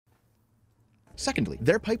Secondly,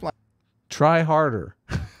 their pipeline Try harder.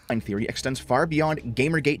 theory extends far beyond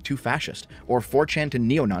Gamergate to fascist or 4chan to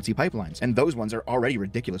neo-Nazi pipelines, and those ones are already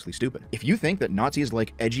ridiculously stupid. If you think that Nazis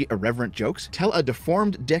like edgy, irreverent jokes, tell a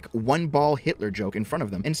deformed dick one-ball Hitler joke in front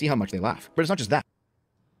of them and see how much they laugh. But it's not just that.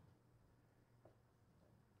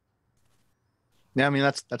 Yeah, I mean,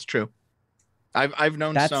 that's true. I've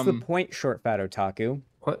known That's some... the point, Short Fat Otaku.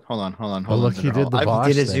 What? Hold on. Oh, look, he did the Vosh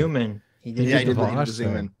He did a thing. zoom in. He did the Vosh zoom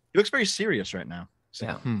in. thing. He looks very serious right now. So,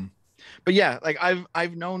 Yeah. But yeah, like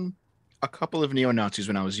I've known a couple of neo-Nazis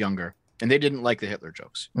when I was younger, and they didn't like the Hitler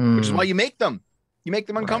jokes, which is why you make them. You make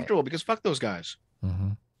them uncomfortable because fuck those guys.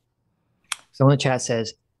 Mm-hmm. Someone in the chat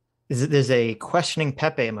says, there's a questioning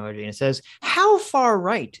Pepe emoji, and it says, how far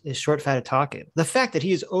right is Short Fat Otaku? The fact that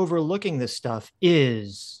he is overlooking this stuff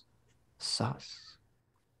is sus.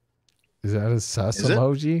 Is that a sus Is it?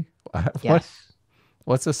 emoji? Yes.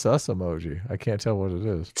 What's a sus emoji? I can't tell what it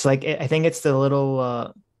is. It's like, I think it's the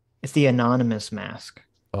little, it's the anonymous mask.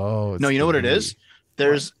 Oh, No, you know what it is?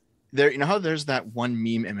 You know how there's that one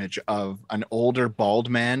meme image of an older bald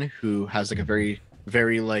man who has like a very,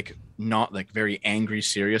 very like not like very angry,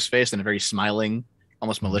 serious face and a very smiling,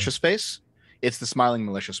 almost malicious face? It's the smiling,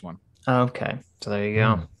 malicious one. Okay, so there you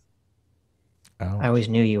go. I always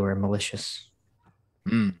knew you were malicious.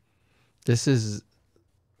 He's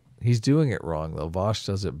doing it wrong though. Vosh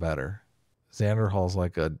does it better. Xander Hall's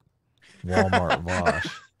like a Walmart Vosh.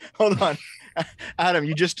 Hold on. Adam,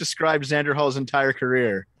 you just described Xander Hall's entire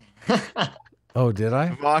career. Oh, did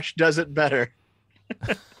I? Vosh does it better.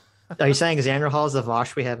 Are you saying Xander Hall is the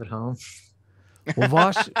Vosh we have at home?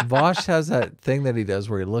 Well, Vosh has that thing that he does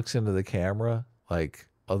where he looks into the camera like,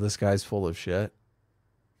 oh, this guy's full of shit.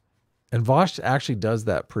 And Vosh actually does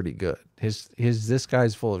that pretty good. His this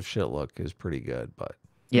guy's full of shit look is pretty good, but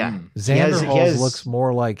yeah. Xander Hall's looks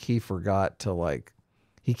more like he forgot to like,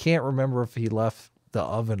 he can't remember if he left the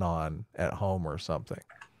oven on at home or something.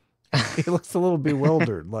 He looks a little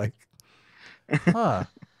bewildered, like, huh.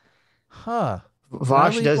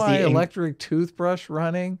 Vosh does the electric toothbrush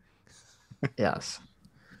running. Yes.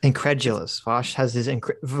 Incredulous. Vosh has his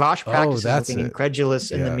Vosh practices looking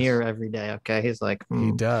incredulous in the mirror every day. Okay. He's like,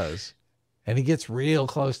 he does. And he gets real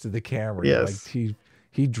close to the camera. Yes. Like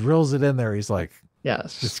he drills it in there. He's like,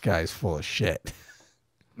 yes, this guy's full of shit.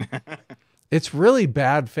 It's really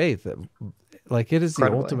bad faith. Like it is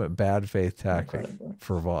the ultimate bad faith tactic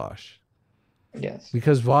for Vosh. Yes.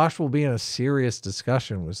 Because Vosh will be in a serious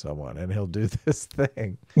discussion with someone and he'll do this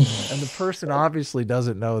thing. And the person obviously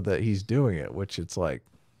doesn't know that he's doing it, which it's like,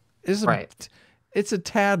 it's a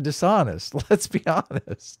tad dishonest. Let's be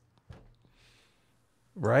honest.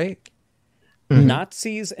 Right?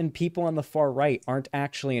 Nazis and people on the far right aren't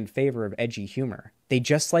actually in favor of edgy humor. They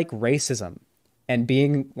just like racism and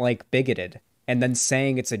being like bigoted and then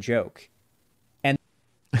saying it's a joke. And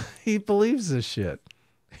he believes this shit.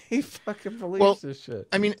 He fucking believes this shit.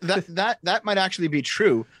 I mean, that might actually be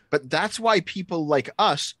true, but that's why people like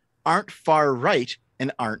us aren't far right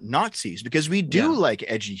and aren't Nazis, because we do like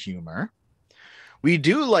edgy humor. We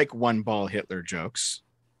do like one ball Hitler jokes.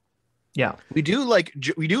 Yeah. We do like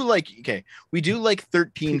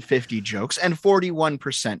 1350 jokes and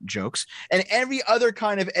 41% jokes and every other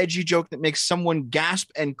kind of edgy joke that makes someone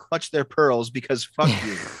gasp and clutch their pearls because fuck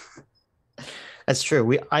you. That's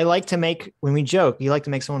true. I like to make, when we joke, you like to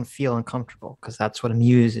make someone feel uncomfortable because that's what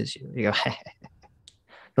amuses you. You go,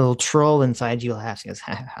 the little troll inside you laughs. He goes,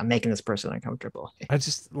 I'm making this person uncomfortable. I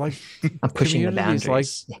just like, I'm pushing the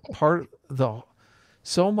boundaries. Like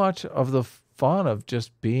so much of the fun of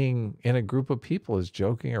just being in a group of people is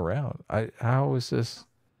joking around. How is this?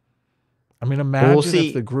 I mean, imagine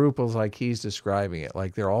if the group was like he's describing it,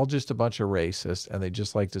 like they're all just a bunch of racists and they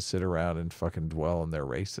just like to sit around and fucking dwell in their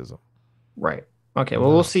racism. Right. Okay.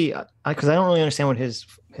 Well, we'll see. Because I don't really understand what his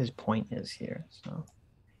point is here. So.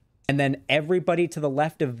 And then everybody to the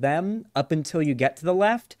left of them, up until you get to the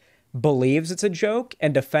left, believes it's a joke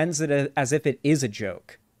and defends it as if it is a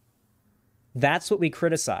joke. That's what we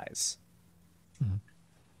criticize.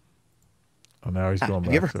 Oh, now he's going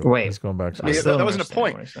back. He's going back to that wasn't a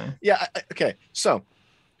point. Yeah. Okay. So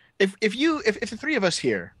if the three of us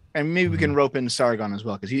here, and maybe we can rope in Sargon as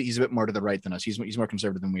well, because he's a bit more to the right than us. He's more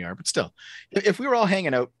conservative than we are. But still, if we were all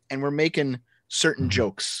hanging out and we're making certain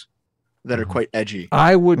jokes that are quite edgy,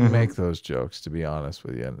 I wouldn't make those jokes, to be honest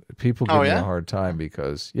with you. And people give me a hard time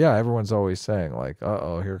because everyone's always saying like,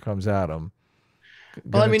 "Uh-oh, here comes Adam."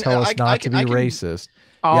 Well, I mean, tell us not to be racist.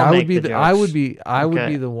 I would be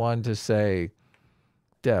the one to say,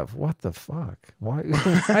 Dev, what the fuck? Why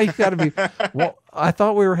you gotta be? Well, I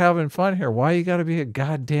thought we were having fun here. Why you gotta be a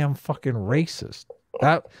goddamn fucking racist?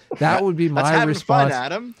 That would be my response, fun,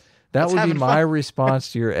 Adam. That would be my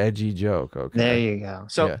response to your edgy joke. Okay. There you go.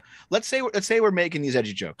 So let's say we're making these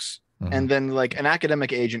edgy jokes, and then like an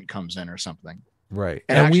academic agent comes in or something. Right.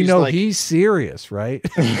 And we know like, he's serious, right?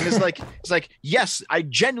 And it's like, yes, I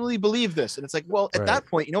genuinely believe this. And it's like, well, at that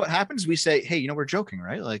point, you know what happens? We say, hey, we're joking,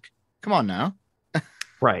 right? Like, come on now.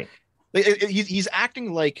 Right. He's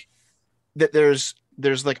acting like that there's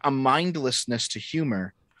like a mindlessness to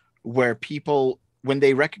humor where people, when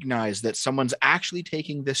they recognize that someone's actually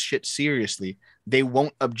taking this shit seriously, they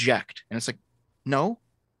won't object. And it's like, no,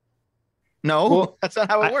 well, that's not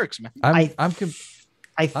how it works, man. I'm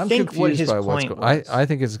confused by what's going on.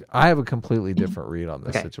 I have a completely different read on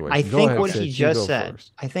this situation. I think what he just said,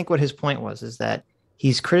 I think what his point was is that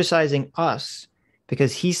he's criticizing us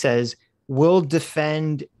because he says we'll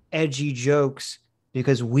defend edgy jokes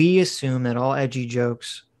because we assume that all edgy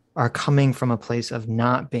jokes are coming from a place of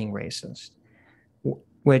not being racist,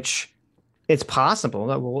 which it's possible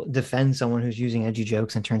that we'll defend someone who's using edgy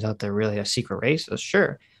jokes and turns out they're really a secret racist,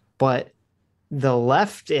 sure. But the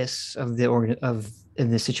leftists in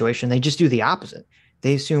this situation, they just do the opposite.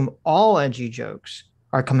 They assume all edgy jokes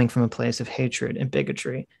are coming from a place of hatred and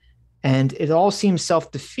bigotry. And it all seems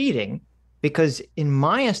self-defeating because in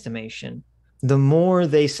my estimation, the more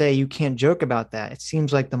they say you can't joke about that, it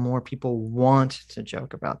seems like the more people want to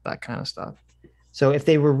joke about that kind of stuff. So if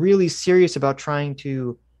they were really serious about trying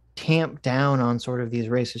to tamp down on sort of these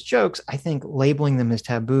racist jokes, I think labeling them as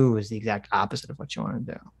taboo is the exact opposite of what you want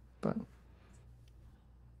to do. But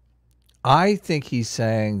I think he's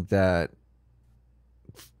saying that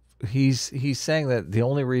he's saying that the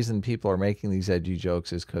only reason people are making these edgy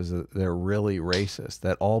jokes is because they're really racist,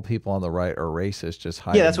 that all people on the right are racist, just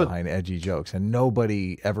hiding behind edgy jokes, and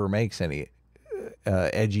nobody ever makes any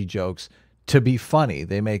edgy jokes to be funny.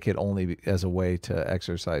 They make it only as a way to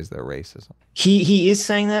exercise their racism. He is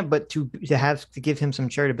saying that, but to give him some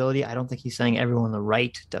charitability, I don't think he's saying everyone on the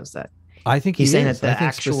right does that. I think he's saying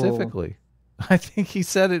that specifically. I think he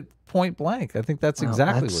said it point blank. I think that's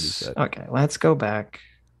exactly what he said. Okay, let's go back.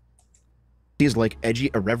 These like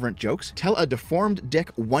edgy, irreverent jokes tell a deformed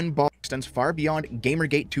dick one ball extends far beyond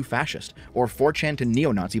Gamergate to fascist or 4chan to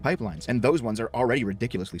neo-Nazi pipelines, and those ones are already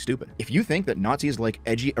ridiculously stupid. If you think that Nazis like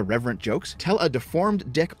edgy, irreverent jokes, tell a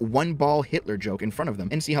deformed dick one ball Hitler joke in front of them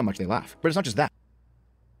and see how much they laugh. But it's not just that.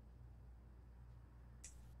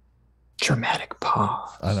 Dramatic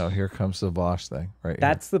pause. I know, here comes the Vosh thing right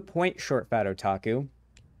That's the point, Short Fat Otaku.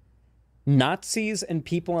 Nazis and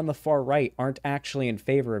people on the far right aren't actually in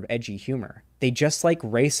favor of edgy humor. They just like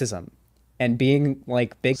racism and being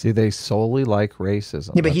like big. See, they solely like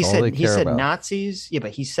racism. Yeah, but he said Nazis. Yeah,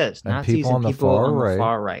 but he says and Nazis and people on the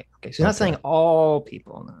far right. Okay, so he's not saying all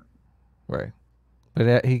people. No. Right,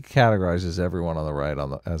 but he categorizes everyone on the right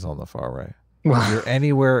as on the far right. Well,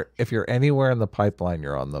 if you're anywhere in the pipeline,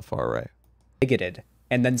 you're on the far right. Bigoted,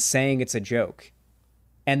 and then saying it's a joke.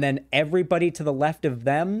 And then everybody to the left of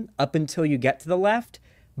them, up until you get to the left,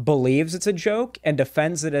 believes it's a joke and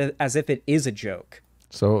defends it as if it is a joke.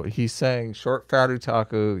 So he's saying, Short Fat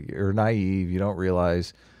Otaku, you're naive. You don't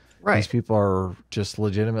realize these people are just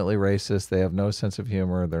legitimately racist. They have no sense of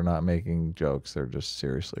humor. They're not making jokes. They're just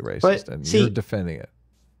seriously racist. And you're defending it.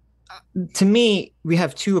 To me, we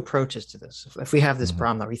have two approaches to this. If we have this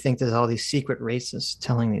problem that we think there's all these secret racists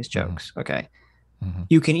telling these jokes, okay,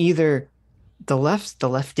 you can either... The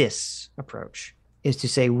leftist approach is to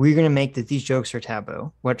say we're going to make that these jokes are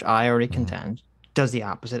taboo, which I already contend does the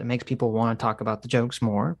opposite. It makes people want to talk about the jokes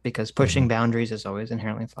more because pushing boundaries is always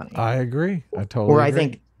inherently funny. I agree. I totally agree. I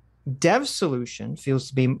think Dev's solution feels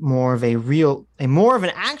to be more of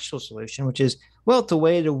an actual solution, which is, well, the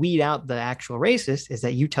way to weed out the actual racist is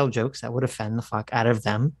that you tell jokes that would offend the fuck out of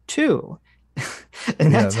them too.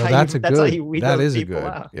 And that's how you weed those people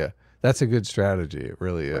out. Yeah, that's a good strategy. It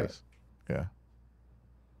really is. Yeah.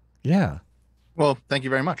 Yeah. Well, thank you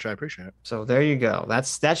very much. I appreciate it. So there you go.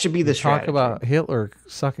 That should be the strategy. Talk about Hitler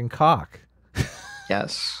sucking cock.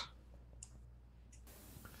 Yes.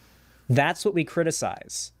 That's what we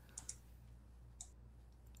criticize.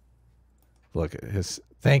 Look at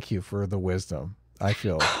thank you for the wisdom. I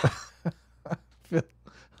feel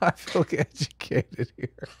I feel educated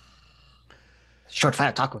here. Short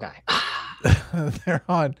Fat Taco Guy. They're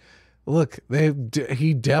on. Look,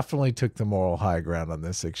 he definitely took the moral high ground on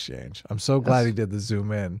this exchange. I'm so glad he did the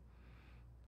zoom in.